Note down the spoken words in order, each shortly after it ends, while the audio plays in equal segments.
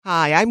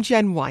Hi, I'm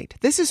Jen White.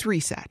 This is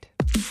Reset.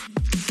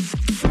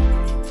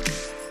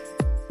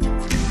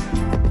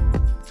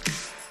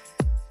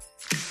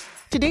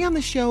 Today on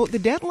the show, the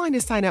deadline to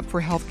sign up for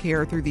health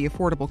care through the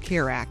Affordable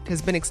Care Act has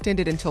been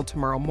extended until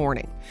tomorrow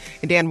morning.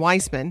 And Dan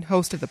Weissman,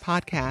 host of the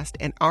podcast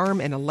An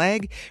Arm and a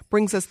Leg,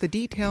 brings us the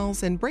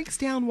details and breaks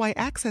down why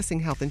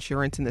accessing health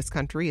insurance in this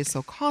country is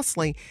so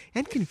costly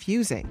and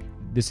confusing.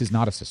 This is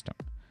not a system.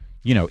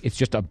 It's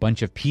just a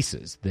bunch of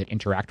pieces that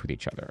interact with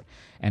each other.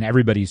 And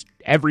everybody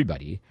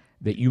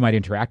that you might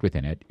interact with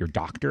in it, your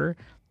doctor,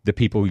 the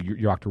people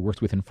your doctor works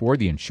with and for,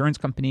 the insurance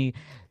company,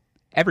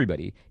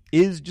 everybody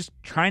is just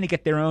trying to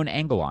get their own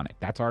angle on it.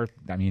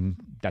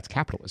 That's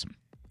capitalism.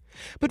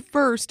 But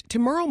first,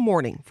 tomorrow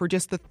morning, for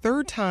just the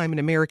third time in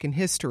American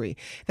history,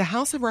 the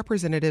House of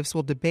Representatives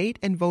will debate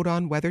and vote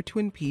on whether to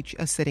impeach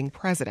a sitting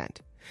president.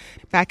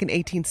 Back in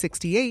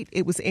 1868,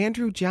 it was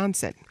Andrew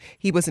Johnson.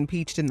 He was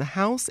impeached in the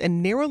House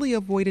and narrowly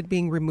avoided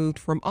being removed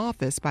from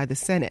office by the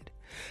Senate.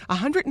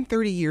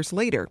 130 years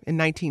later, in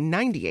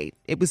 1998,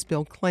 it was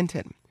Bill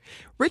Clinton.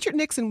 Richard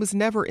Nixon was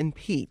never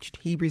impeached.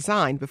 He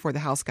resigned before the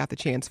House got the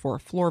chance for a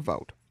floor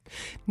vote.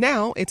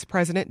 Now it's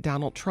President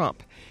Donald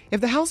Trump. If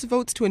the House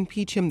votes to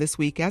impeach him this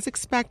week, as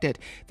expected,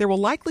 there will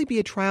likely be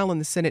a trial in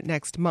the Senate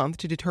next month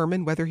to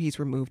determine whether he's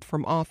removed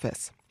from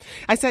office.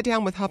 I sat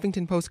down with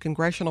Huffington Post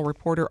congressional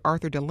reporter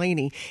Arthur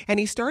Delaney, and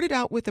he started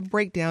out with a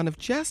breakdown of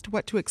just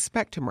what to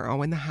expect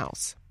tomorrow in the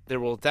House. There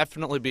will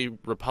definitely be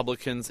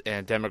Republicans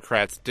and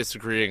Democrats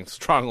disagreeing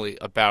strongly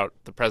about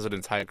the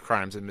president's high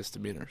crimes and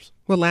misdemeanors.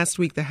 Well, last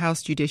week, the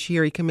House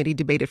Judiciary Committee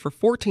debated for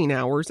 14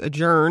 hours,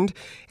 adjourned,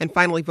 and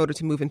finally voted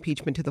to move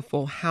impeachment to the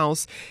full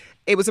House.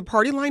 It was a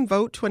party line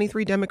vote,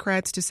 23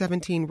 Democrats to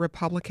 17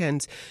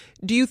 Republicans.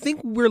 Do you think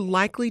we're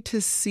likely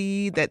to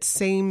see that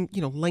same,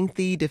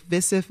 lengthy,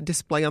 divisive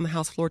display on the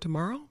House floor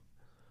tomorrow?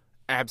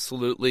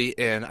 Absolutely,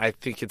 and I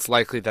think it's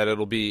likely that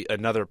it'll be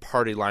another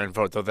party line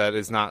vote, though that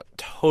is not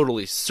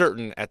totally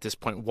certain at this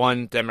point.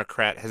 One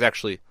Democrat has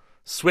actually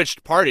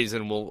switched parties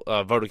and will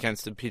vote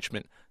against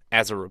impeachment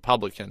as a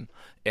Republican,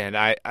 and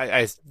I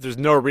there's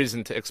no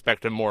reason to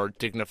expect a more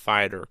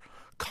dignified or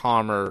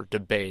calmer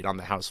debate on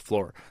the House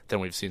floor than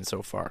we've seen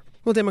so far.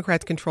 Well,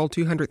 Democrats control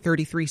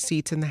 233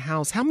 seats in the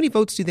House. How many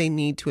votes do they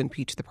need to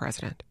impeach the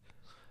president?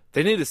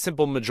 They need a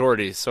simple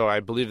majority, so I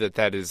believe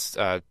that is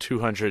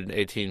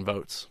 218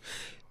 votes.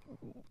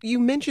 You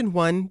mentioned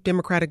one,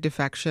 Democratic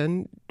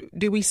defection.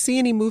 Do we see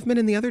any movement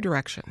in the other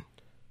direction?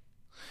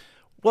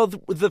 Well,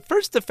 the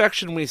first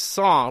defection we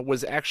saw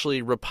was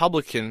actually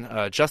Republican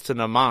Justin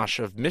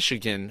Amash of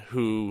Michigan,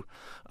 who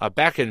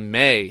back in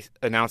May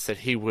announced that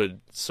he would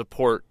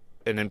support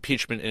an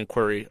impeachment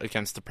inquiry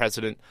against the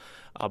president.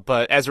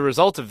 But as a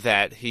result of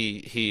that,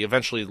 he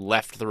eventually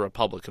left the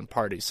Republican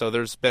Party. So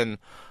there's been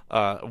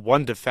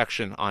one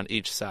defection on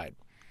each side.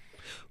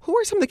 Who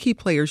are some of the key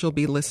players you'll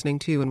be listening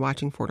to and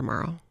watching for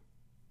tomorrow?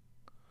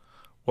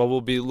 Well,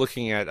 we'll be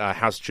looking at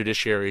House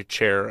Judiciary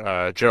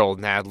Chair Gerald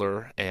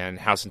Nadler and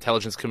House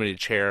Intelligence Committee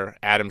Chair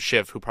Adam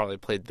Schiff, who probably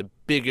played the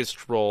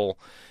biggest role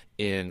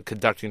in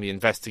conducting the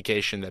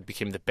investigation that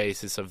became the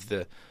basis of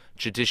the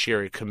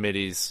Judiciary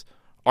Committee's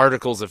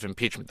articles of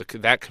impeachment.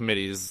 That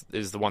committee is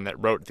the one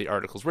that wrote the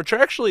articles, which are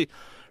actually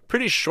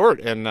pretty short,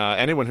 and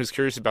anyone who's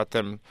curious about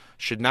them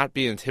should not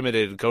be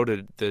intimidated. Go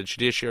to the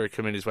Judiciary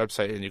Committee's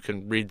website, and you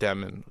can read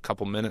them in a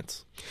couple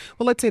minutes.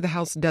 Well, let's say the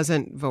House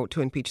doesn't vote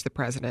to impeach the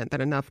president, that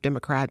enough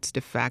Democrats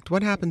defect.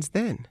 What happens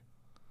then?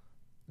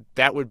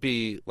 That would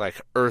be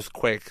like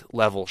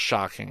earthquake-level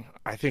shocking.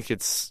 I think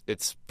it's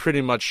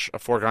pretty much a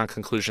foregone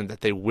conclusion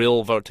that they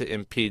will vote to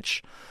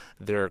impeach.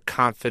 They're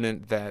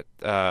confident that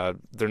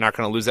they're not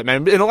going to lose that.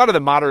 And a lot of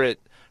the moderate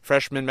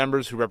freshman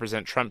members who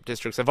represent Trump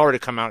districts have already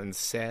come out and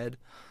said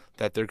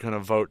that they're going to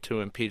vote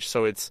to impeach.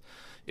 So it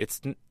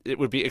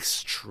would be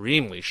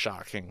extremely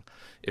shocking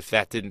if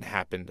that didn't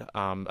happen.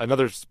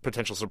 Another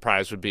potential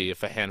surprise would be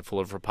if a handful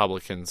of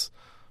Republicans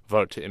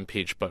vote to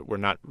impeach, but we're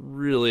not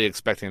really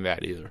expecting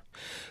that either.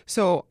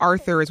 So,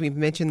 Arthur, as we've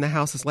mentioned, the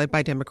House is led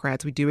by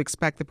Democrats. We do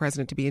expect the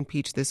president to be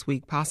impeached this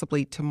week,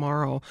 possibly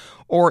tomorrow,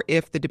 or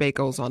if the debate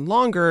goes on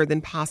longer,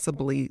 then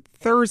possibly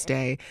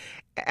Thursday.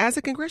 As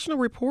a congressional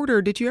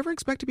reporter, did you ever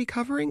expect to be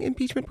covering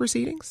impeachment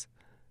proceedings?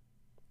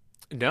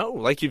 No,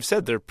 like you've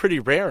said, they're pretty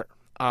rare.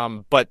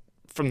 But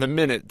from the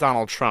minute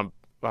Donald Trump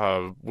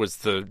was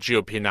the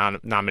GOP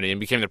nominee and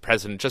became the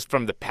president, just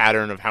from the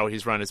pattern of how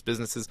he's run his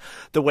businesses,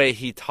 the way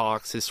he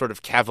talks, his sort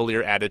of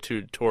cavalier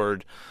attitude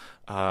toward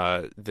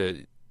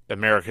the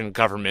American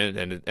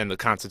government and the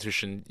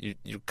Constitution,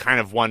 you kind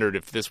of wondered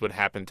if this would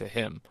happen to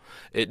him.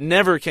 It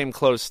never came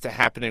close to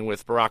happening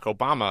with Barack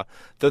Obama,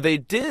 though they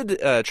did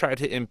try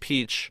to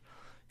impeach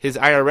his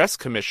IRS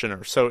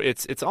commissioner. So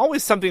it's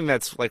always something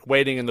that's like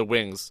waiting in the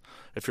wings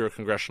if you're a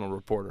congressional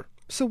reporter.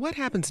 So what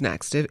happens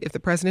next? If the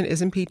president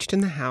is impeached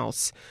in the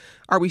House,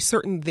 are we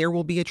certain there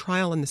will be a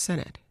trial in the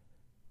Senate?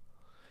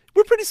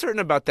 We're pretty certain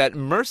about that.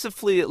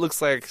 Mercifully, it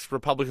looks like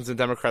Republicans and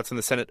Democrats in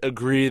the Senate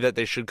agree that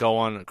they should go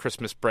on a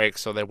Christmas break,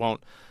 so they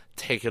won't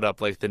take it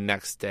up like the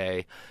next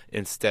day.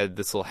 Instead,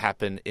 this will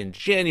happen in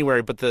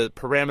January, but the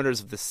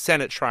parameters of the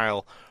Senate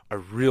trial are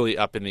really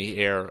up in the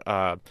air.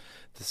 The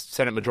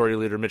Senate Majority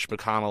Leader Mitch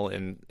McConnell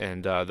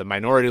and the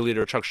Minority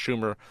Leader Chuck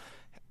Schumer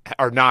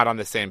are not on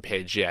the same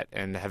page yet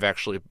and have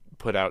actually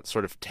put out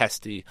sort of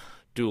testy,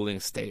 dueling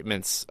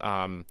statements.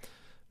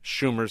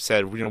 Schumer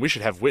said, we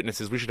should have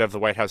witnesses. We should have the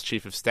White House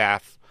Chief of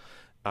Staff.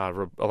 A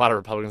lot of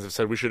Republicans have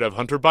said we should have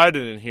Hunter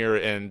Biden in here,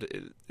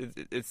 and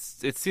it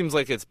seems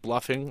like it's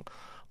bluffing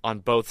on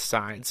both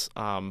sides.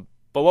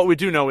 But what we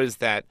do know is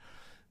that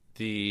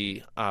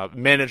the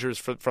managers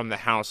from the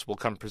House will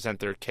come present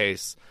their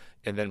case,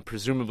 and then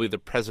presumably the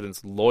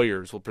president's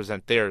lawyers will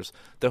present theirs.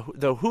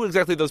 Though who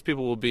exactly those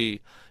people will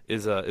be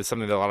is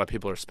something that a lot of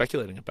people are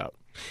speculating about.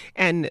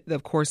 And,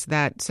 of course,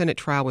 that Senate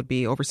trial would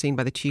be overseen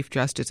by the Chief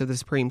Justice of the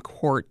Supreme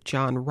Court,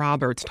 John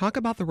Roberts. Talk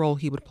about the role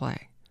he would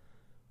play.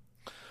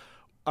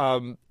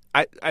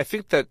 I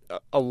think that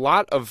a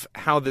lot of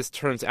how this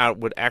turns out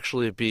would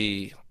actually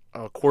be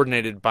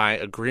coordinated by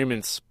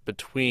agreements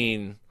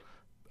between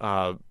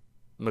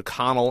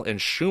McConnell and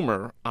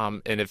Schumer,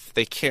 and if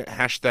they can't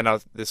hash that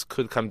out, this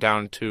could come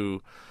down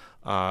to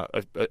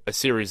a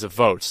series of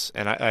votes.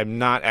 And I'm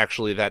not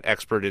actually that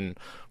expert in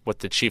what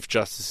the Chief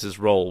Justice's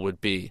role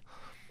would be.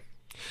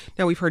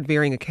 Now, we've heard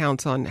varying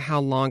accounts on how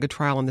long a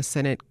trial in the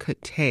Senate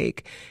could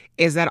take.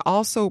 Is that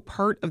also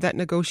part of that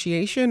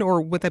negotiation,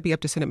 or would that be up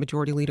to Senate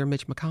Majority Leader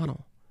Mitch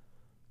McConnell?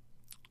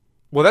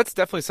 Well, that's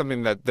definitely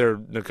something that they're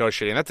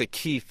negotiating. That's a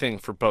key thing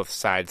for both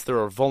sides. There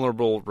are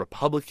vulnerable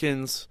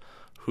Republicans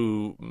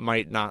who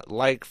might not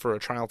like for a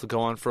trial to go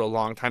on for a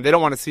long time. They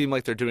don't want to seem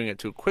like they're doing it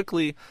too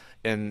quickly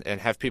and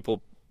have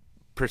people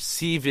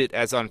perceive it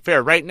as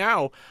unfair. Right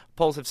now,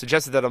 polls have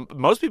suggested that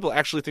most people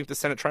actually think the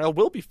Senate trial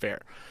will be fair.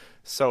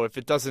 So if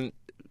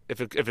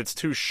it's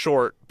too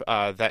short,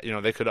 that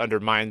they could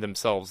undermine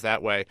themselves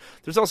that way.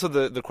 There's also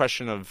the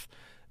question of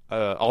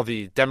all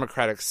the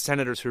Democratic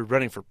senators who are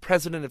running for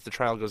president. If the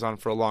trial goes on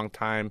for a long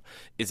time,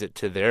 is it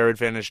to their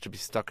advantage to be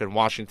stuck in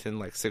Washington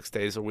like 6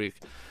 days a week?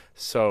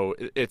 So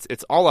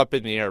it's all up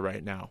in the air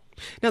right now.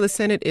 Now, the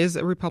Senate is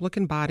a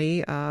Republican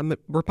body,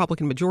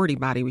 Republican majority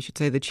body, we should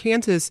say. The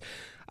chances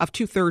of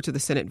 2/3 of the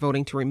Senate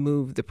voting to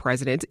remove the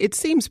president, it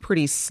seems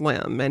pretty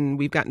slim. And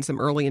we've gotten some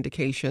early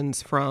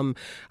indications from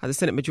the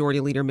Senate Majority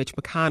Leader Mitch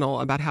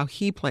McConnell about how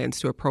he plans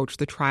to approach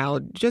the trial.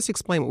 Just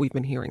explain what we've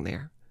been hearing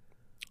there.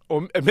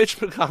 Well, Mitch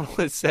McConnell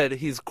has said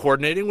he's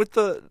coordinating with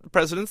the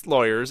president's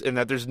lawyers and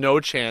that there's no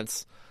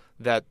chance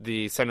that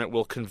the Senate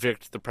will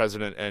convict the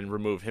president and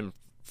remove him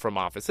from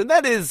office. And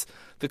that is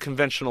the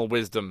conventional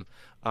wisdom.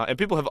 And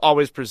people have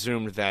always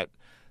presumed that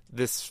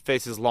this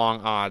faces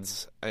long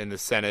odds in the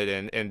Senate,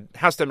 and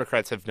House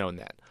Democrats have known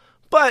that.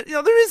 But,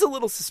 there is a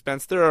little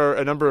suspense. There are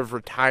a number of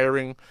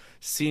retiring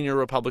senior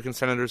Republican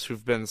senators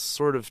who've been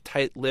sort of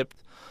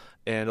tight-lipped.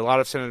 And a lot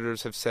of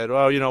senators have said,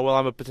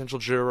 I'm a potential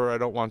juror. I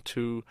don't want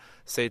to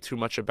say too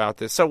much about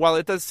this. So while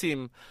it does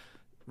seem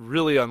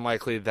really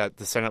unlikely that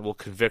the Senate will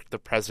convict the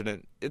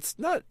president, it's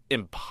not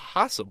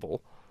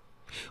impossible.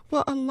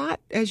 Well, a lot,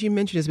 as you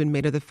mentioned, has been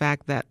made of the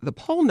fact that the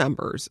poll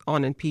numbers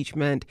on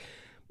impeachment,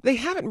 they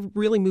haven't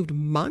really moved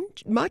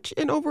much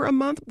in over a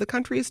month. The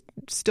country is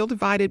still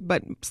divided,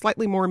 but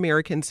slightly more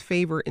Americans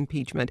favor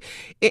impeachment.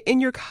 In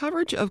your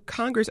coverage of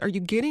Congress, are you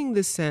getting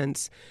the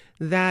sense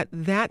that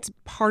that's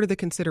part of the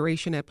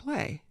consideration at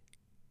play?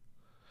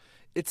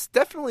 It's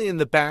definitely in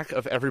the back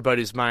of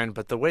everybody's mind,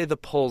 but the way the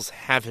polls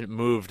haven't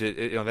moved,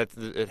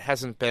 it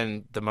hasn't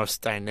been the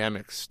most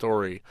dynamic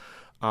story.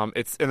 And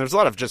there's a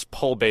lot of just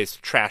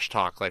poll-based trash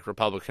talk, like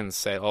Republicans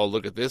say, "Oh,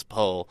 look at this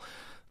poll.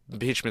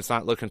 Impeachment's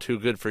not looking too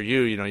good for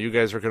you. You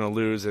guys are going to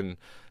lose." And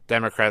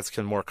Democrats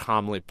can more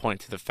calmly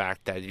point to the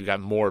fact that you got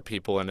more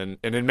people, and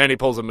in many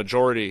polls,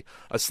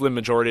 a slim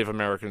majority of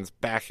Americans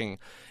backing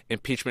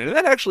impeachment. And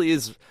that actually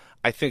is,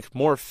 I think,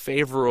 more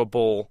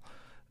favorable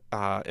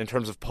in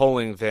terms of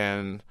polling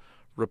than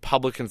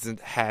Republicans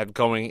had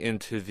going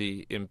into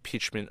the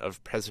impeachment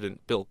of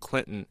President Bill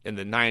Clinton in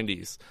the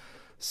 90s.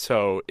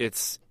 So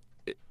it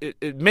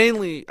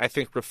mainly, I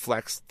think,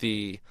 reflects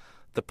the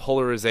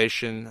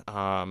polarization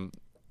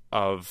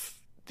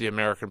of the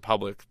American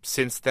public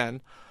since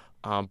then.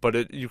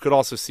 But you could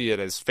also see it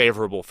as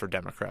favorable for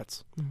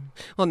Democrats.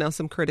 Well, now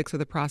some critics of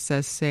the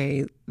process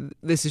say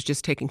this is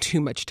just taking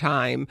too much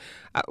time.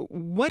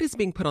 What is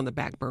being put on the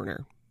back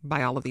burner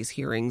by all of these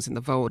hearings and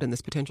the vote and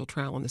this potential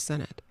trial in the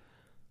Senate?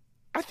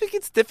 I think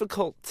it's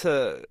difficult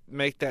to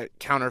make that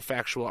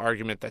counterfactual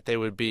argument that they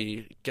would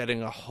be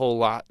getting a whole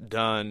lot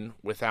done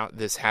without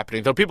this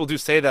happening. Though people do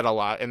say that a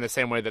lot in the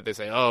same way that they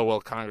say, "Oh,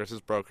 well, Congress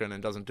is broken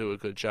and doesn't do a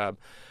good job."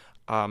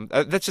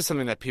 That's just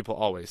something that people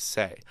always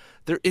say.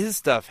 There is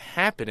stuff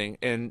happening,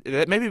 and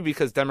that maybe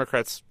because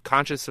Democrats,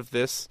 conscious of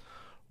this,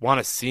 want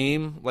to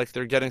seem like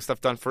they're getting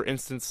stuff done. For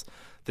instance,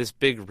 this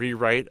big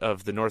rewrite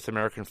of the North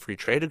American Free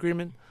Trade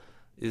Agreement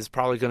is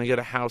probably going to get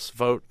a House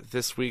vote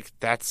this week.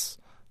 That's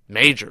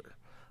major.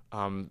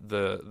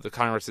 The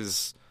Congress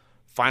is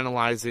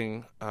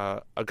finalizing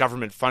a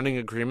government funding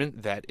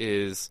agreement that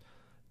is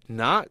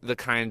not the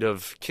kind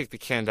of kick the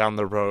can down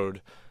the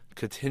road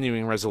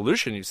continuing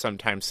resolution you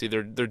sometimes see.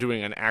 They're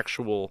doing an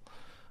actual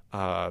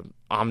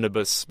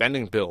omnibus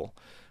spending bill.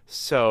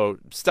 So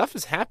stuff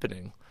is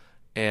happening,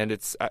 and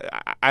it's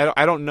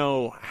I don't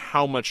know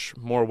how much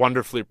more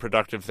wonderfully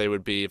productive they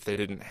would be if they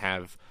didn't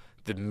have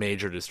the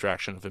major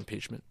distraction of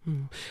impeachment.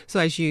 So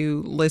as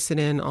you listen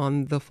in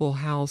on the full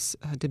House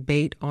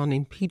debate on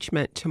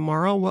impeachment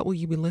tomorrow, what will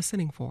you be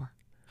listening for?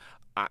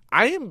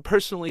 I am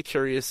personally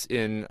curious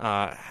in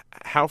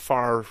how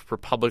far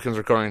Republicans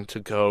are going to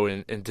go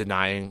in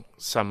denying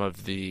some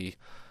of the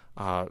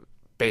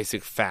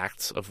basic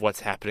facts of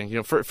what's happening. You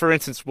know, for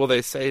instance, will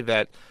they say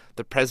that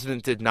the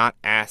president did not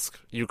ask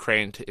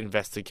Ukraine to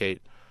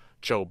investigate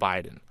Joe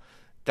Biden?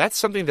 That's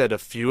something that a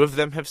few of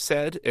them have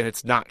said, and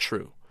it's not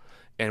true.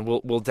 And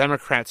will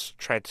Democrats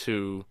try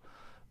to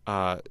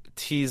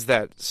tease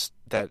that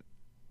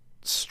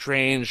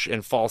strange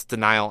and false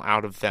denial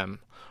out of them,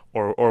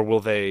 or will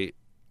they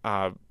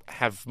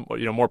have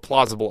more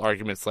plausible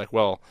arguments like,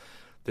 well,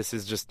 this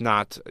is just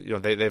not,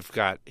 they've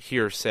got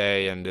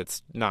hearsay and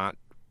it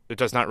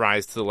does not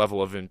rise to the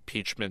level of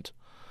impeachment.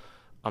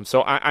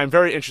 So I'm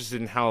very interested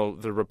in how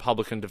the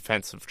Republican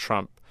defense of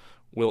Trump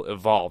will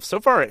evolve. So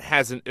far, it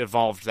hasn't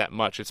evolved that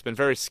much. It's been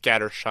very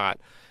scattershot,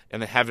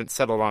 and they haven't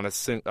settled on a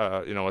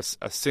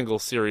single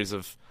series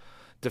of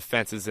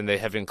defenses, and they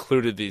have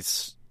included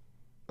these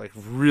like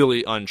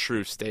really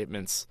untrue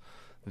statements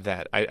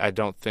that I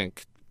don't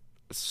think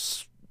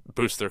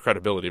boost their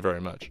credibility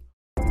very much.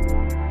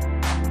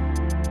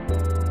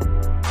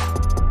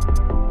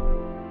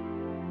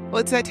 Well,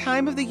 it's that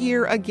time of the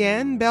year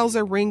again. Bells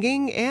are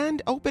ringing,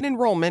 and open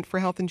enrollment for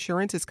health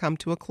insurance has come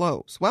to a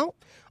close. Well,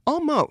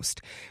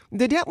 almost.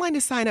 The deadline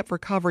to sign up for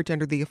coverage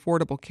under the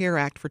Affordable Care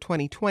Act for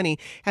 2020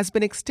 has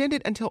been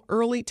extended until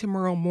early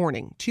tomorrow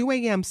morning, 2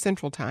 a.m.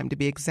 Central Time to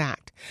be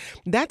exact.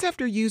 That's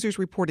after users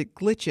reported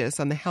glitches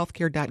on the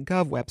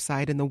healthcare.gov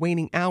website in the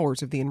waning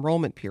hours of the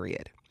enrollment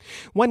period.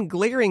 One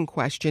glaring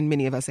question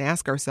many of us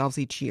ask ourselves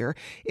each year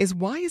is,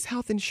 why is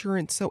health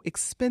insurance so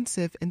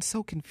expensive and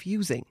so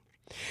confusing?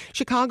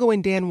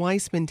 Chicagoan Dan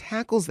Weissman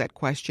tackles that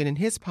question in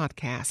his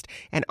podcast,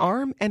 An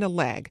Arm and a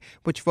Leg,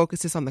 which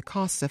focuses on the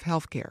costs of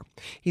healthcare.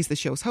 He's the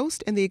show's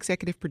host and the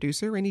executive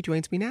producer, and he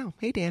joins me now.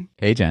 Hey, Dan.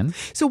 Hey, Jen.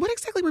 So what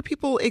exactly were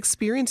people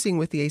experiencing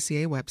with the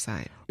ACA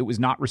website? It was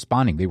not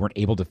responding. They weren't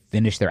able to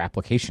finish their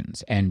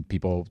applications. And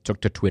people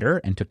took to Twitter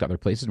and took to other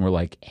places and were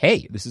like,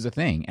 hey, this is a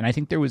thing. And I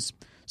think there was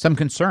some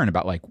concern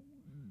about, like,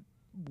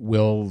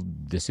 will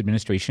this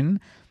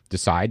administration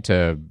decide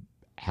to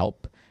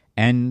help?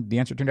 And the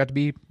answer turned out to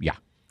be, yeah,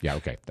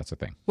 okay, that's a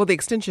thing. Well, the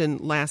extension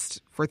lasts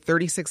for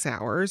 36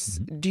 hours.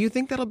 Mm-hmm. Do you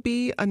think that'll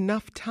be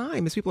enough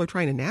time as people are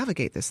trying to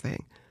navigate this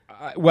thing?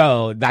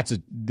 Well,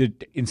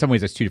 in some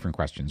ways, that's two different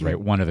questions, right?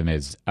 Mm-hmm. One of them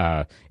is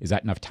that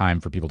enough time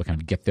for people to kind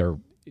of get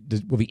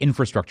will the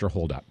infrastructure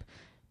hold up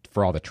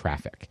for all the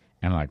traffic?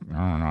 And I don't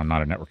know, I'm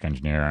not a network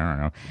engineer, I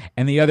don't know.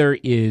 And the other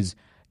is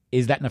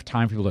that enough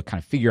time for people to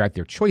kind of figure out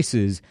their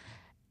choices?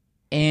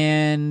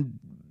 And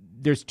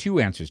there's two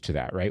answers to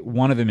that, right?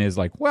 One of them is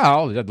like,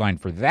 well, the deadline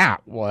for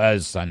that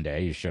was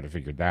Sunday. You should have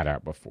figured that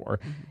out before.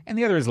 Mm-hmm. And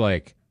the other is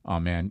like,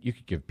 oh, man, you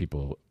could give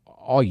people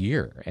all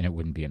year and it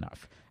wouldn't be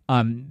enough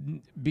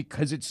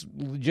because it's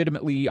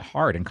legitimately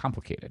hard and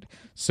complicated.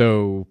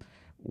 So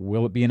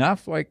will it be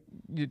enough? Like,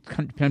 it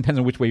depends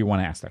on which way you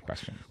want to ask that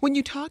question. When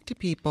you talk to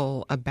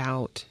people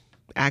about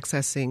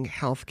accessing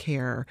health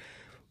care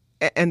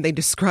and they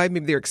describe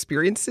maybe their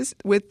experiences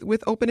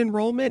with open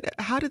enrollment,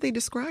 how do they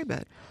describe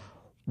it?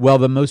 Well,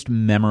 the most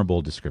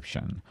memorable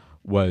description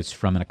was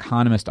from an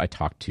economist I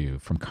talked to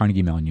from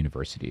Carnegie Mellon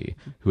University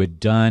who had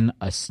done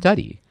a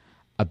study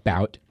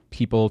about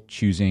people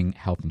choosing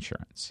health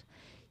insurance.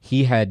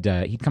 He'd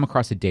come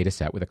across a data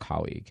set with a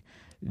colleague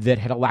that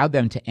had allowed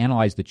them to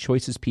analyze the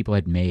choices people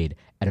had made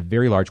at a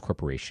very large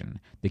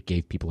corporation that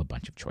gave people a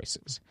bunch of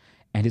choices.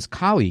 And his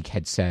colleague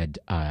had said,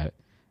 I'm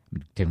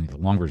telling you the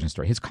long version of the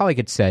story, his colleague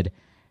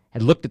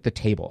had looked at the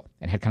table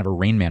and had kind of a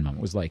Rain Man moment.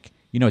 It was like,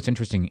 what's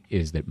interesting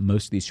is that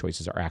most of these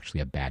choices are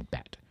actually a bad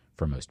bet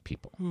for most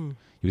people.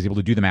 He was able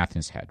to do the math in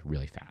his head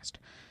really fast.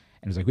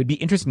 And it was like, it would be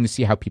interesting to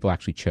see how people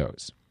actually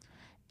chose.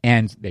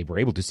 And they were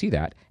able to see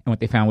that. And what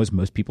they found was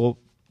most people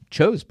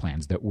chose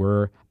plans that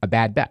were a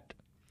bad bet.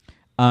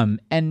 So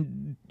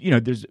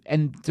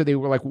they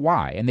were like,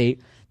 why? And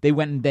they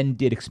went and then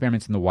did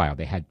experiments in the wild.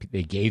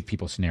 They gave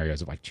people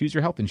scenarios of like, choose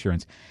your health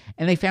insurance.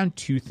 And they found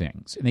two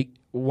things. And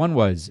one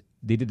was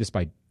they did this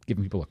by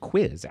giving people a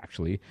quiz,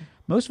 actually.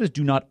 Most of us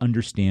do not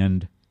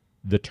understand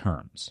the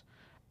terms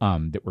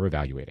that we're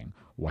evaluating.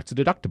 What's a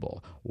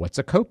deductible? What's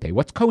a copay?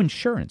 What's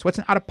coinsurance? What's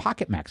an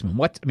out-of-pocket maximum?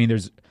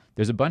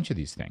 There's a bunch of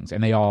these things,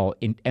 and they all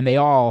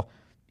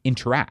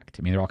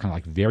interact. They're all kind of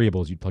like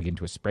variables you'd plug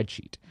into a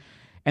spreadsheet.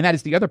 And that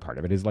is the other part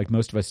of it, is like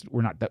most of us,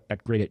 we're not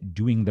that great at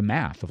doing the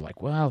math of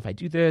like, well, if I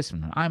do this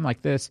and I'm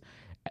like this.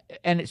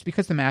 And it's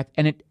because the math,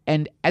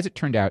 and as it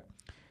turned out,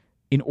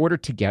 in order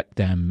to get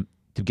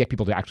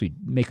people to actually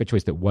make a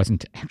choice that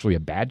wasn't actually a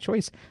bad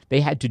choice,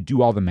 they had to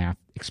do all the math,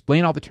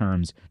 explain all the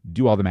terms,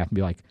 do all the math, and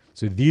be like,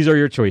 so these are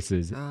your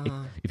choices.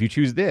 If you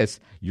choose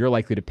this, you're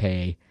likely to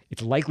pay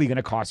It's likely going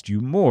to cost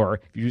you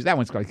more. If you use that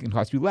one, it's likely going to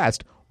cost you less.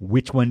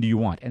 Which one do you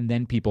want? And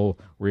then people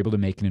were able to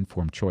make an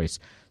informed choice.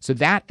 So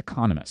that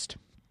economist,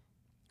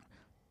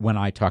 when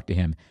I talked to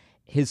him,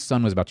 his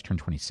son was about to turn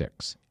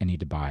 26 and need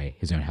to buy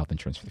his own health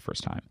insurance for the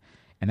first time.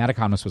 And that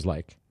economist was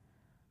like,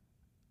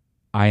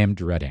 I am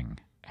dreading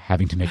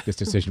having to make this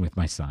decision with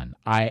my son.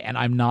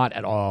 I'm not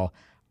at all.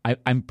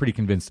 I'm pretty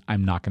convinced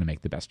I'm not going to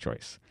make the best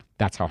choice.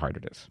 That's how hard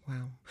it is.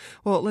 Wow.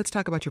 Well, let's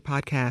talk about your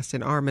podcast,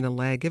 An Arm and a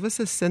Leg. Give us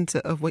a sense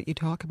of what you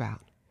talk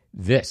about.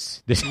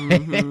 This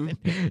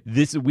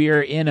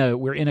we're in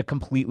a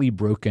completely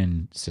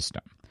broken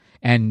system.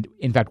 And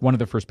in fact, one of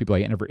the first people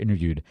I ever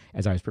interviewed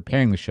as I was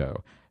preparing the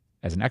show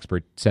as an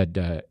expert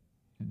said,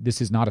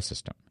 this is not a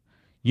system.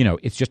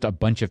 It's just a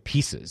bunch of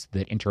pieces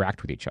that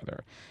interact with each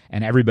other.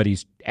 And everybody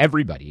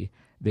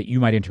that you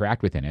might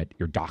interact with in it,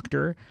 your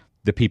doctor,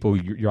 the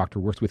people your doctor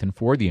works with and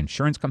for, the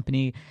insurance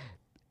company,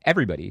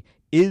 everybody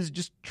is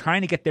just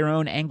trying to get their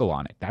own angle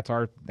on it.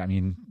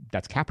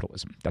 That's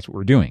capitalism. That's what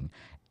we're doing.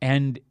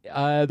 And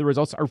the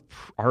results are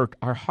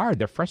hard.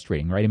 They're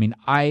frustrating, right? I mean,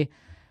 I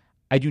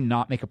do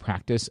not make a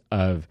practice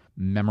of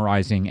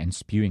memorizing and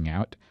spewing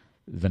out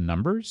the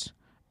numbers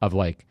of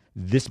like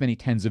this many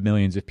tens of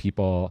millions of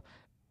people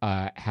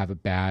have a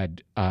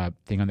bad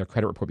thing on their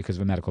credit report because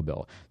of a medical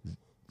bill.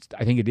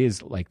 I think it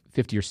is like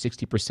 50 or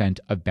 60%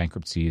 of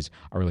bankruptcies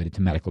are related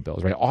to medical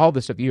bills, right? All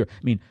this stuff here.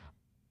 I mean,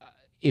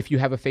 if you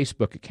have a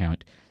Facebook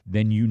account,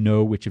 then you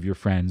know which of your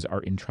friends are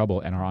in trouble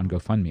and are on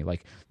GoFundMe.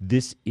 Like,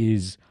 this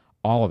is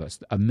all of us.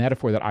 A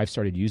metaphor that I've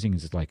started using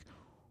is like,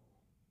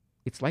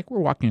 it's like we're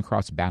walking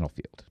across a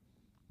battlefield.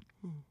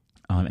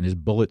 And there's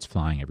bullets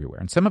flying everywhere.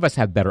 And some of us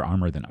have better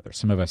armor than others.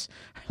 Some of us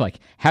like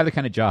have the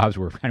kind of jobs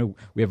where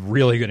we have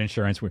really good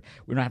insurance. We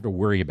don't have to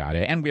worry about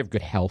it. And we have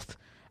good health.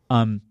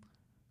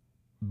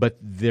 But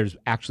there's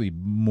actually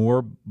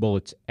more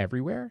bullets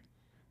everywhere.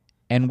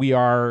 And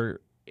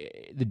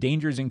the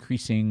danger is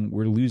increasing.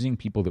 We're losing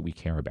people that we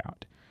care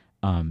about.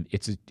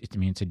 It's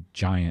a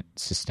giant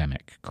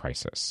systemic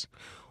crisis.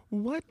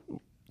 What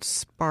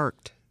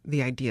sparked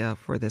the idea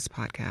for this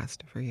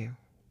podcast for you?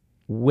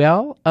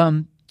 Well,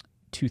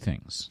 two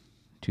things.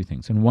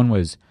 And one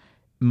was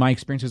my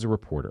experience as a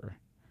reporter.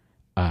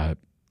 I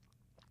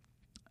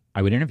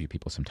would interview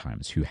people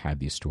sometimes who had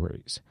these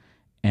stories,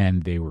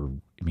 and they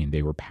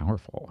were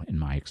powerful in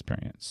my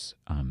experience.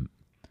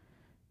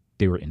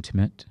 They were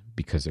intimate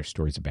because they're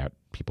stories about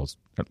people's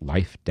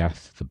life,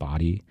 death, the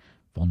body,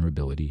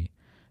 vulnerability,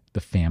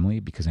 the family,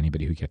 because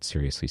anybody who gets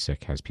seriously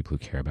sick has people who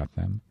care about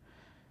them.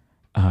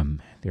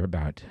 They're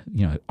about,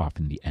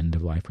 often the end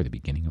of life or the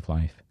beginning of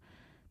life,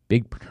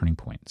 big turning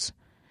points.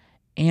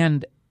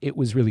 And it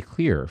was really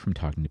clear from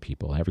talking to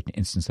people, every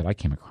instance that I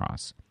came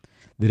across,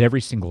 that every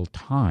single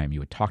time you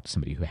would talk to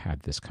somebody who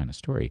had this kind of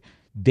story,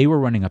 they were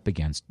running up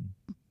against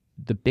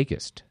the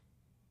biggest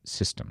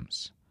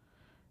systems,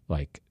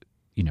 like,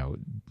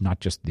 not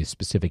just the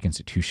specific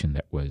institution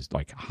that was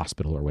like a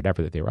hospital or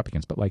whatever that they were up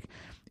against, but like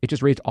it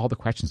just raised all the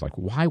questions like,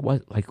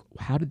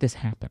 how did this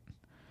happen?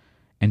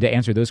 And to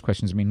answer those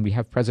questions, we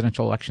have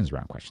presidential elections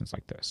around questions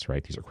like this,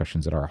 right? These are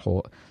questions that our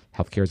whole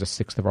healthcare is a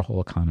sixth of our whole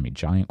economy,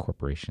 giant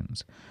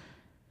corporations.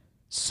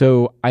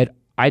 So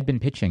I'd been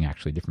pitching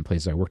actually different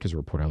places I worked as a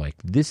reporter, like,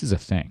 this is a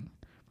thing.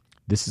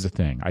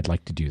 I'd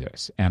like to do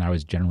this. And I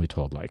was generally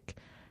told, like,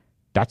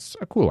 that's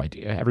a cool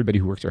idea. Everybody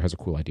who works there has a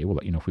cool idea. We'll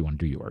let you know if we want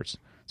to do yours.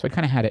 So I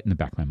kind of had it in the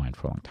back of my mind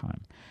for a long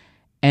time.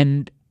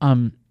 And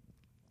then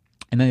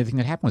the thing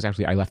that happened was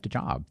actually I left a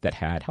job that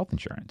had health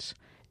insurance.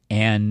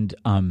 And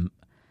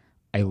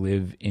I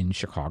live in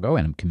Chicago,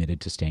 and I'm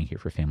committed to staying here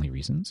for family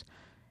reasons.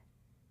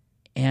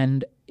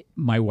 And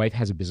my wife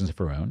has a business of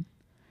her own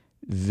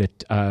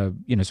that, so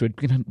it'd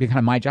be kind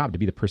of my job to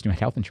be the person who had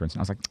health insurance. And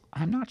I was like,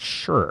 I'm not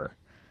sure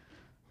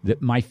that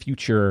my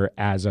future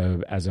as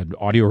an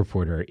audio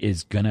reporter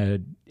is going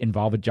to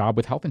involve a job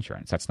with health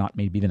insurance. That's not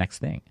maybe the next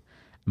thing.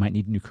 I might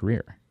need a new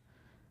career.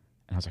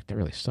 And I was like, that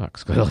really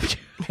sucks, because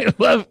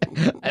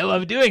I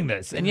love doing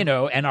this. And,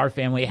 and our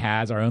family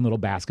has our own little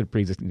basket of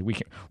pre-existing.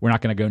 We're not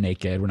going to go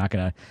naked. We're not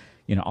going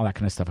to, all that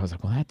kind of stuff. I was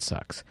like, well, that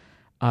sucks.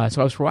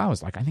 So for a while, I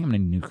was like, I think I'm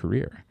going to need a new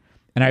career.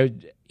 And I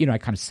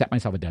kind of set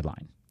myself a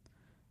deadline.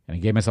 And I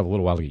gave myself a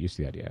little while to get used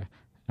to the idea.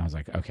 And I was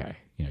like, okay,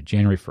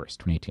 January 1st,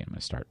 2018, I'm going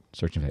to start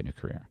searching for that new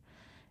career.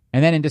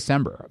 And then in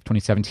December of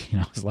 2017,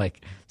 I was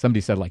like,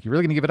 somebody said, like, you're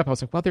really going to give it up? I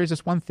was like, well, there's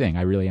this one thing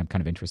I really am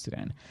kind of interested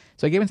in.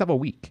 So I gave myself a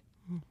week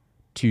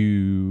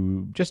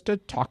to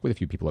talk with a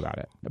few people about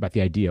it, about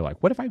the idea, like,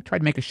 what if I tried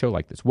to make a show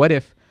like this? What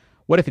if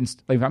if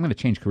I'm going to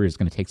change careers, it's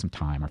going to take some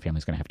time. Our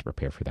family's going to have to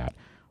prepare for that.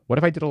 What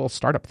if I did a little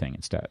startup thing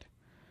instead?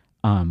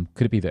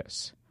 Could it be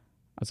this?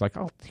 I was like,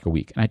 I'll take a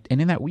week. And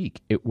in that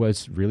week, it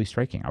was really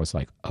striking. I was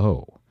like,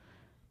 oh,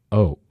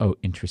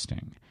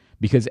 interesting.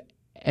 Because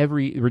there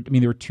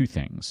were two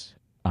things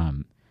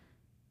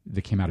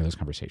that came out of those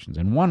conversations.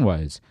 And one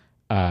was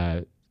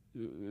a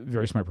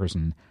very smart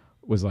person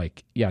was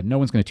like, yeah, no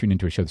one's going to tune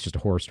into a show that's just a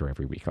horror story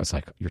every week. I was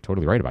like, you're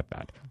totally right about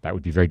that. That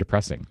would be very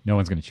depressing. No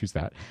one's going to choose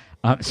that.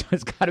 So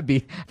it's got to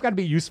be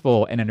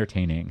useful and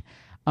entertaining.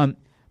 But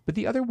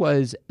the other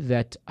was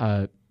that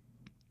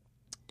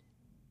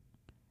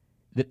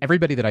that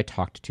everybody that I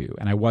talked to,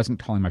 and I wasn't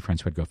calling my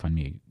friends who had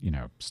GoFundMe,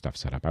 stuff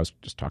set up. I was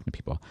just talking to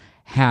people,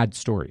 had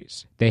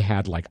stories. They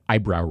had like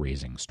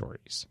eyebrow-raising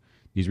stories.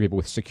 These were people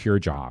with secure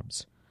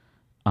jobs.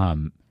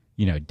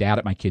 Dad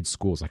at my kid's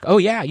school is like, oh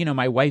yeah,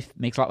 my wife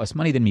makes a lot less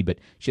money than me, but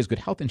she has good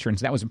health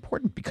insurance. And that was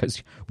important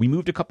because we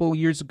moved a couple of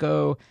years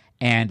ago,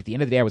 and at the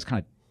end of the day, I was kind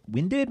of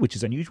winded, which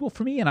is unusual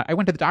for me. And I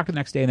went to the doctor the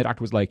next day, and the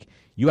doctor was like,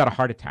 you had a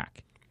heart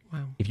attack.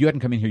 Wow. If you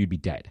hadn't come in here, you'd be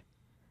dead.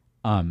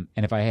 And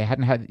if I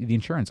hadn't had the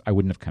insurance, I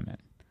wouldn't have come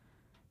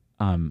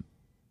in.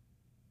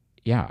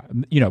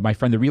 My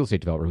friend, the real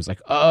estate developer, was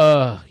like,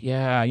 oh,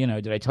 yeah,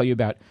 did I tell you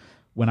about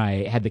when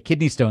I had the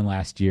kidney stone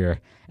last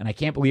year, and I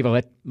can't believe I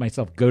let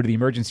myself go to the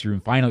emergency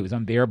room. Finally, it was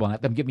unbearable, and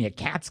let them give me a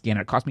CAT scan,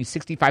 and it cost me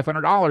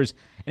 $6,500,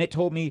 and it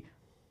told me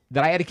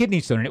that I had a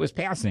kidney stone, and it was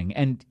passing.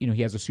 And,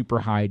 he has a super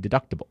high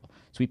deductible.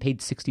 So he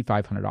paid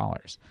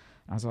 $6,500.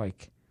 I was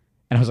like,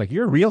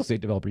 you're a real estate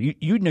developer.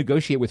 You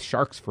negotiate with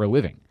sharks for a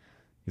living.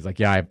 He's like,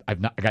 yeah, I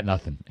got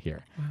nothing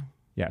here. Wow.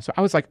 Yeah. So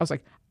I was like,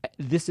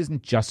 this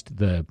isn't just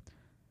the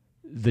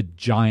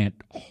giant,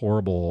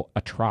 horrible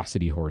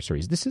atrocity horror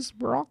stories.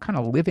 We're all kind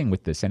of living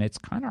with this, and it's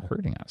kind of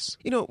hurting us.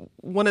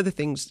 One of the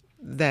things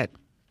that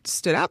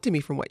stood out to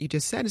me from what you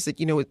just said is that,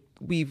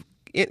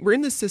 we're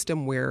in this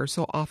system where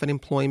so often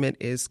employment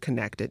is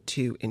connected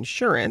to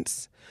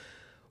insurance.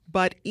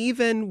 But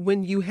even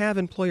when you have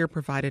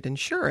employer-provided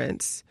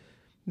insurance,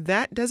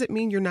 that doesn't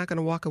mean you're not going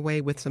to walk away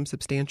with some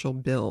substantial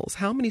bills.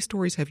 How many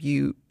stories have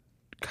you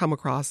come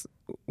across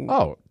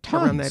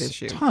around that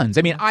issue? Tons.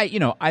 I mean,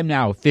 I'm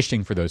now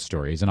fishing for those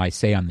stories, and I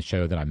say on the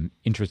show that I'm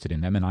interested in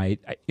them, and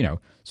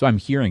so I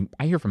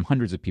hear from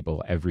hundreds of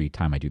people every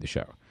time I do the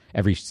show.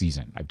 Every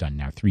season, I've done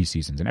now 3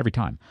 seasons, and every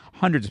time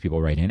hundreds of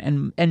people write in,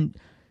 and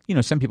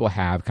some people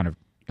have kind of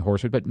horror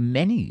stories, but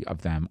many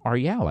of them are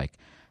like,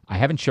 I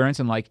have insurance,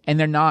 and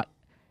they're not,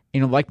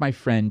 like my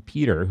friend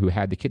Peter who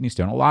had the kidney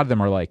stone. A lot of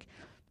them are like,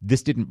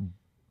 this didn't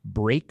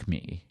break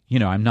me.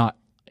 I'm not,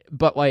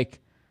 but like,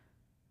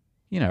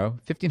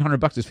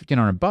 $1,500 is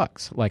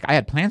 $1,500. Like, I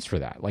had plans for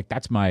that. Like,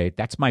 that's my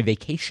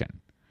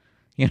vacation.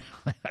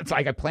 That's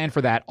like I planned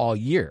for that all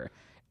year,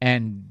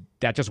 and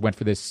that just went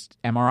for this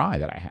MRI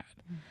that I had.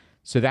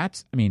 So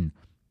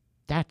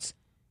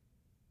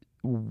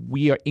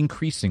we are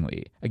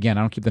increasingly, again,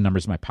 I don't keep the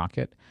numbers in my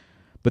pocket,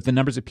 but the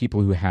numbers of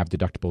people who have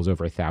deductibles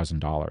over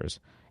 $1,000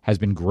 has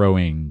been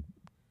growing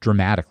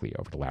dramatically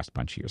over the last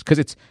bunch of years, because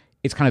it's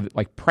kind of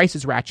like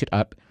prices ratchet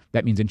up.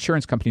 That means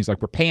insurance companies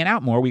like, we're paying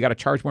out more, we got to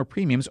charge more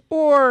premiums,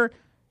 or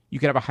you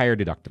could have a higher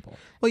deductible.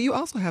 Well, you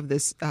also have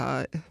this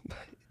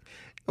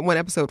one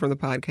episode from the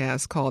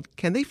podcast called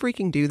 "Can They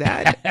Freaking Do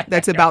That?"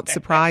 That's about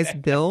surprise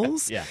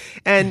bills. Yeah.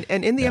 And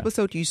in the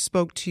episode, you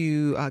spoke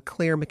to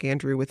Claire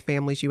McAndrew with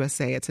Families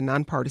USA. It's a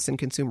nonpartisan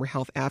consumer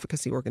health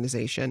advocacy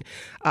organization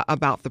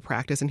about the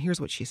practice. And here's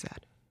what she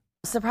said.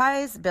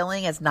 Surprise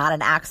billing is not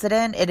an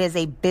accident. It is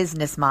a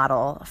business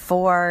model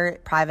for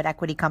private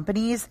equity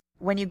companies.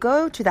 When you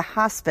go to the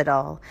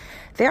hospital,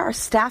 there are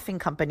staffing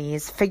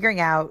companies figuring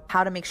out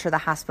how to make sure the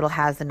hospital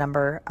has the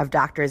number of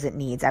doctors it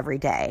needs every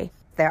day.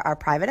 There are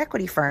private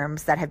equity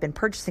firms that have been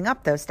purchasing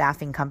up those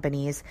staffing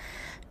companies,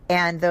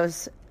 and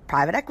those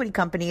private equity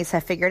companies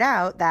have figured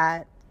out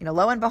that,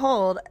 lo and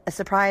behold, a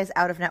surprise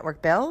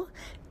out-of-network bill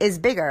is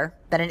bigger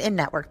than an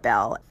in-network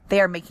bill. They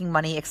are making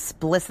money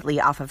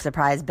explicitly off of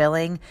surprise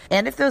billing,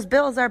 and if those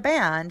bills are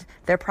banned,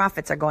 their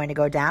profits are going to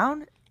go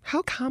down.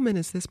 How common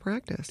is this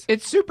practice?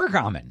 It's super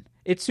common.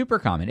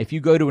 If you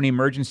go to an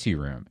emergency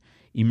room,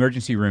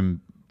 emergency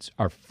rooms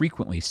are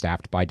frequently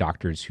staffed by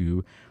doctors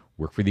who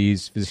work for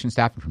these physician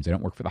staffing firms. They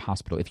don't work for the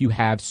hospital. If you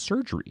have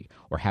surgery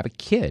or have a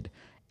kid,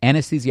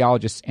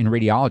 anesthesiologists and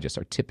radiologists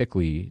are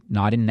typically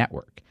not in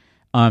network.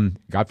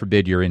 God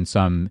forbid you're in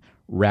some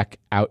wreck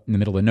out in the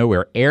middle of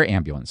nowhere. Air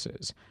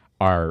ambulances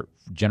are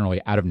generally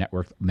out of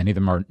network. Many of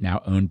them are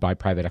now owned by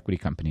private equity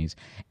companies.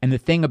 And the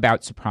thing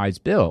about surprise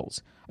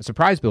bills, a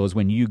surprise bill is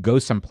when you go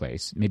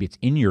someplace, maybe it's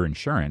in your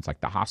insurance,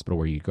 like the hospital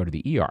where you go to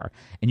the ER,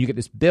 and you get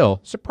this bill,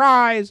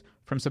 surprise,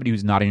 from somebody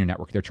who's not in your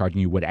network. They're charging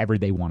you whatever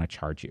they want to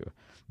charge you.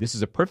 This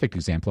is a perfect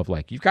example of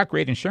like, you've got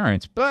great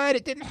insurance, but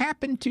it didn't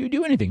happen to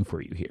do anything for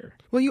you here.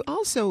 Well, you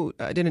also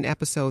did an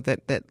episode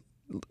that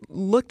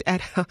looked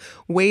at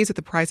ways that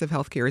the price of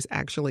healthcare is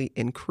actually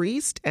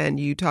increased. And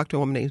you talked to a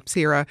woman named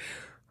Sarah.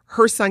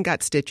 Her son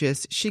got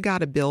stitches. She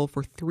got a bill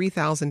for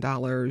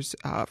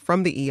 $3,000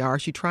 from the ER.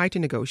 She tried to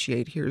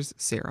negotiate. Here's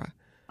Sarah.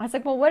 I was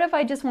like, well, what if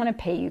I just want to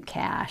pay you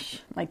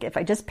cash? Like, if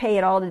I just pay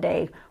it all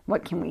today,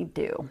 what can we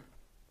do?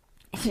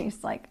 And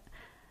she's like,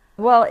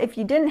 well, if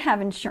you didn't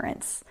have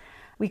insurance,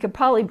 we could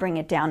probably bring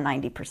it down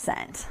 90%.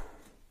 And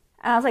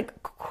I was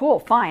like, cool,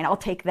 fine, I'll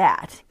take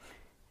that.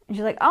 And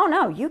she's like, oh,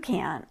 no, you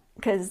can't,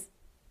 because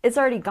it's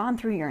already gone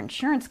through your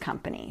insurance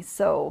company.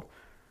 So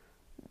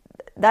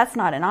that's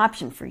not an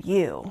option for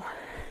you.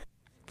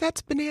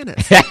 That's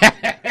bananas.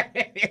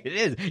 It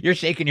is. You're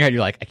shaking your head.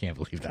 You're like, I can't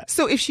believe that.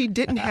 So if she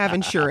didn't have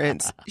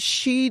insurance,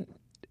 she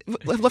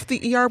left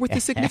the ER with a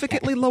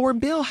significantly lower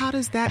bill. How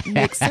does that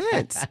make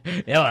sense?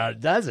 Well, it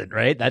doesn't,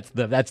 right?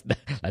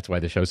 That's why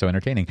the show's so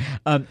entertaining.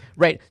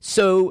 Right.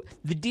 So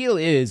the deal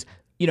is,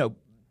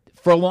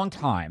 for a long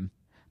time,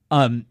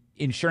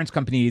 insurance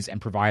companies and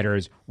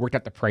providers worked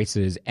out the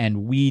prices,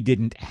 and we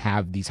didn't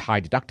have these high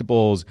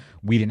deductibles.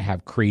 We didn't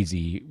have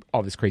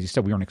all this crazy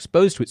stuff. We weren't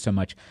exposed to it so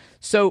much.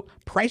 So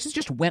prices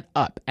just went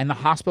up, and the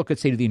hospital could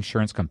say to the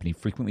insurance company,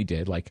 frequently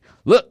did, like,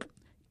 look,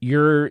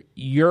 your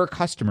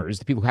customers,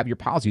 the people who have your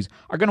policies,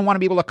 are going to want to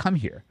be able to come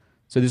here.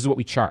 So this is what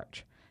we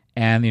charge.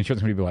 And the insurance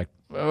company would be like,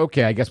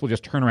 okay, I guess we'll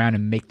just turn around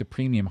and make the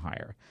premium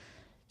higher.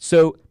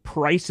 So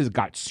prices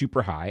got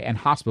super high, and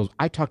hospitals,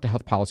 I talk to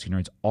health policy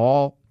nerds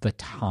all the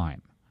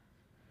time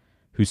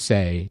who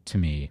say to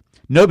me,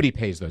 nobody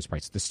pays those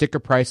prices. The sticker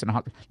price,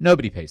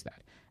 nobody pays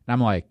that. And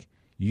I'm like,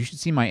 you should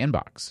see my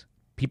inbox.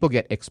 People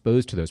get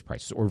exposed to those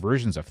prices or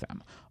versions of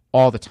them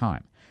all the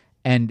time.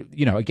 And,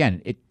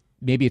 again, if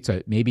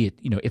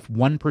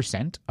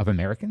 1% of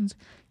Americans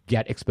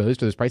get exposed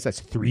to those prices, that's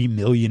 3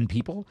 million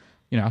people.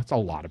 It's a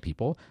lot of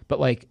people, but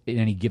in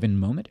any given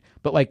moment.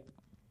 But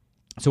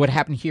so what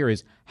happened here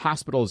is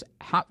hospitals,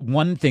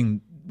 one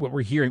thing,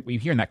 we hear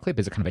in that clip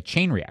is a kind of a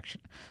chain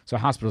reaction. So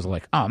hospitals are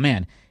like, oh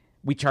man,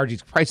 we charge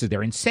these prices.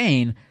 They're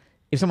insane.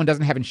 If someone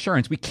doesn't have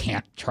insurance, we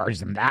can't charge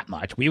them that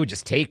much. We would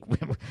just take,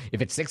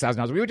 if it's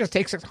 $6,000, we would just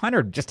take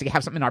 $600 just to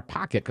have something in our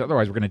pocket, because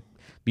otherwise we're going to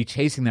be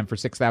chasing them for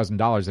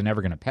 $6,000 they're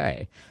never going to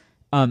pay.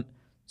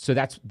 So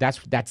that's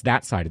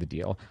that side of the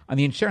deal. On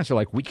the insurance, they're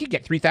like, we could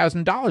get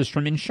 $3,000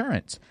 from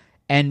insurance.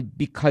 And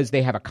because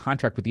they have a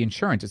contract with the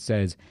insurance, it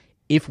says,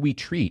 if we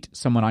treat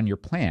someone on your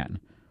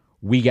plan,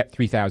 we get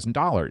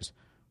 $3,000.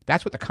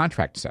 That's what the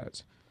contract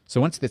says. So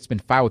once it's been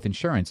filed with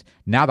insurance,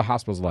 now the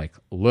hospital's like,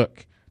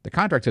 look, the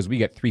contract says we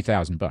get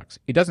 $3,000.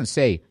 It doesn't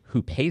say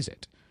who pays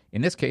it.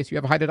 In this case, you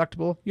have a high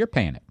deductible, you're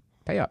paying it.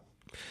 Pay up.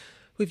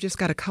 We've just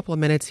got a couple of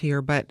minutes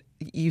here, but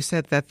you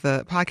said that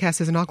the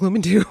podcast isn't all gloom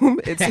and doom.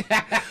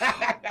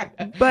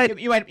 But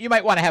you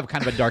might want to have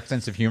kind of a dark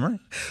sense of humor.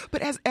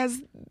 But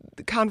as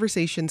the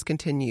conversations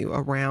continue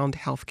around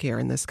healthcare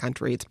in this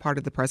country, it's part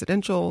of the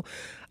presidential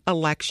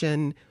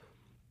election.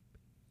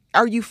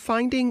 Are you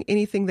finding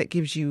anything that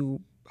gives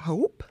you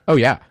hope? Oh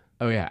yeah,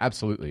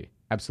 absolutely.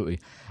 I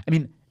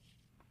mean,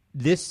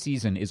 this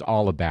season is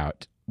all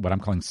about what I'm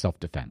calling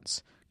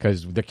self-defense,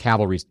 because the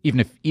cavalry,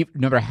 no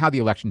matter how the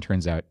election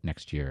turns out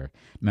next year,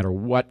 no matter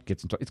what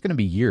gets into, it's going to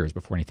be years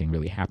before anything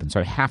really happens. So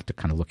I have to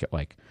kind of look at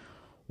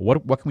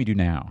what can we do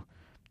now?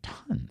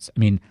 Tons. I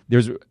mean,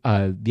 there's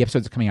the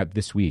episode's coming out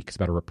this week. It's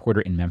about a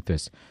reporter in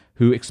Memphis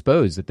who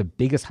exposed that the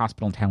biggest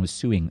hospital in town was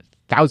suing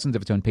thousands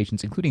of its own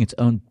patients, including its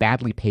own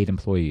badly paid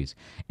employees.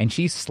 And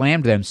she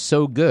slammed them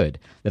so good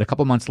that a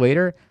couple months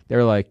later,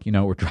 they're like,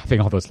 we're dropping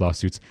all those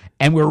lawsuits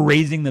and we're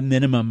raising the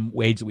minimum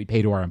wage that we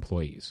pay to our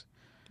employees.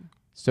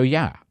 So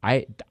yeah,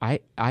 I'm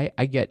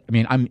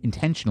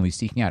intentionally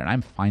seeking out, and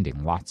I'm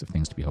finding lots of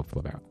things to be hopeful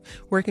about.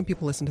 Where can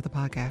people listen to the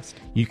podcast?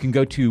 You can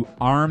go to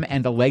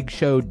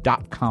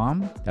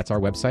armandalegshow.com. That's our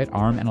website,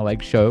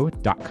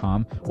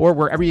 armandalegshow.com. Or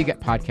wherever you get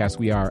podcasts,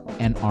 we are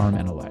An Arm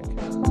and a Leg.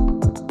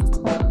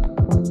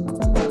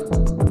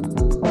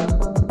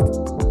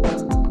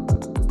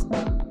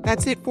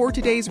 That's it for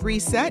today's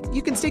Reset.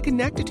 You can stay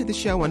connected to the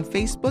show on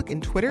Facebook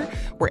and Twitter.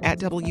 We're at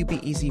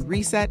WBEZ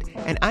Reset,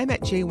 and I'm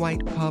at Jay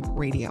White Pub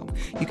Radio.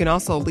 You can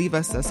also leave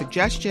us a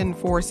suggestion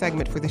for a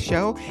segment for the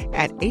show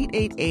at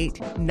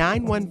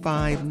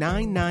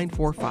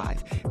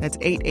 888-915-9945. That's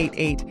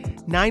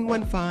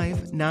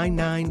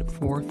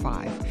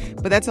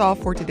 888-915-9945. But that's all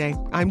for today.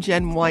 I'm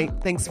Jen White.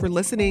 Thanks for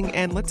listening,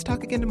 and let's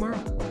talk again tomorrow.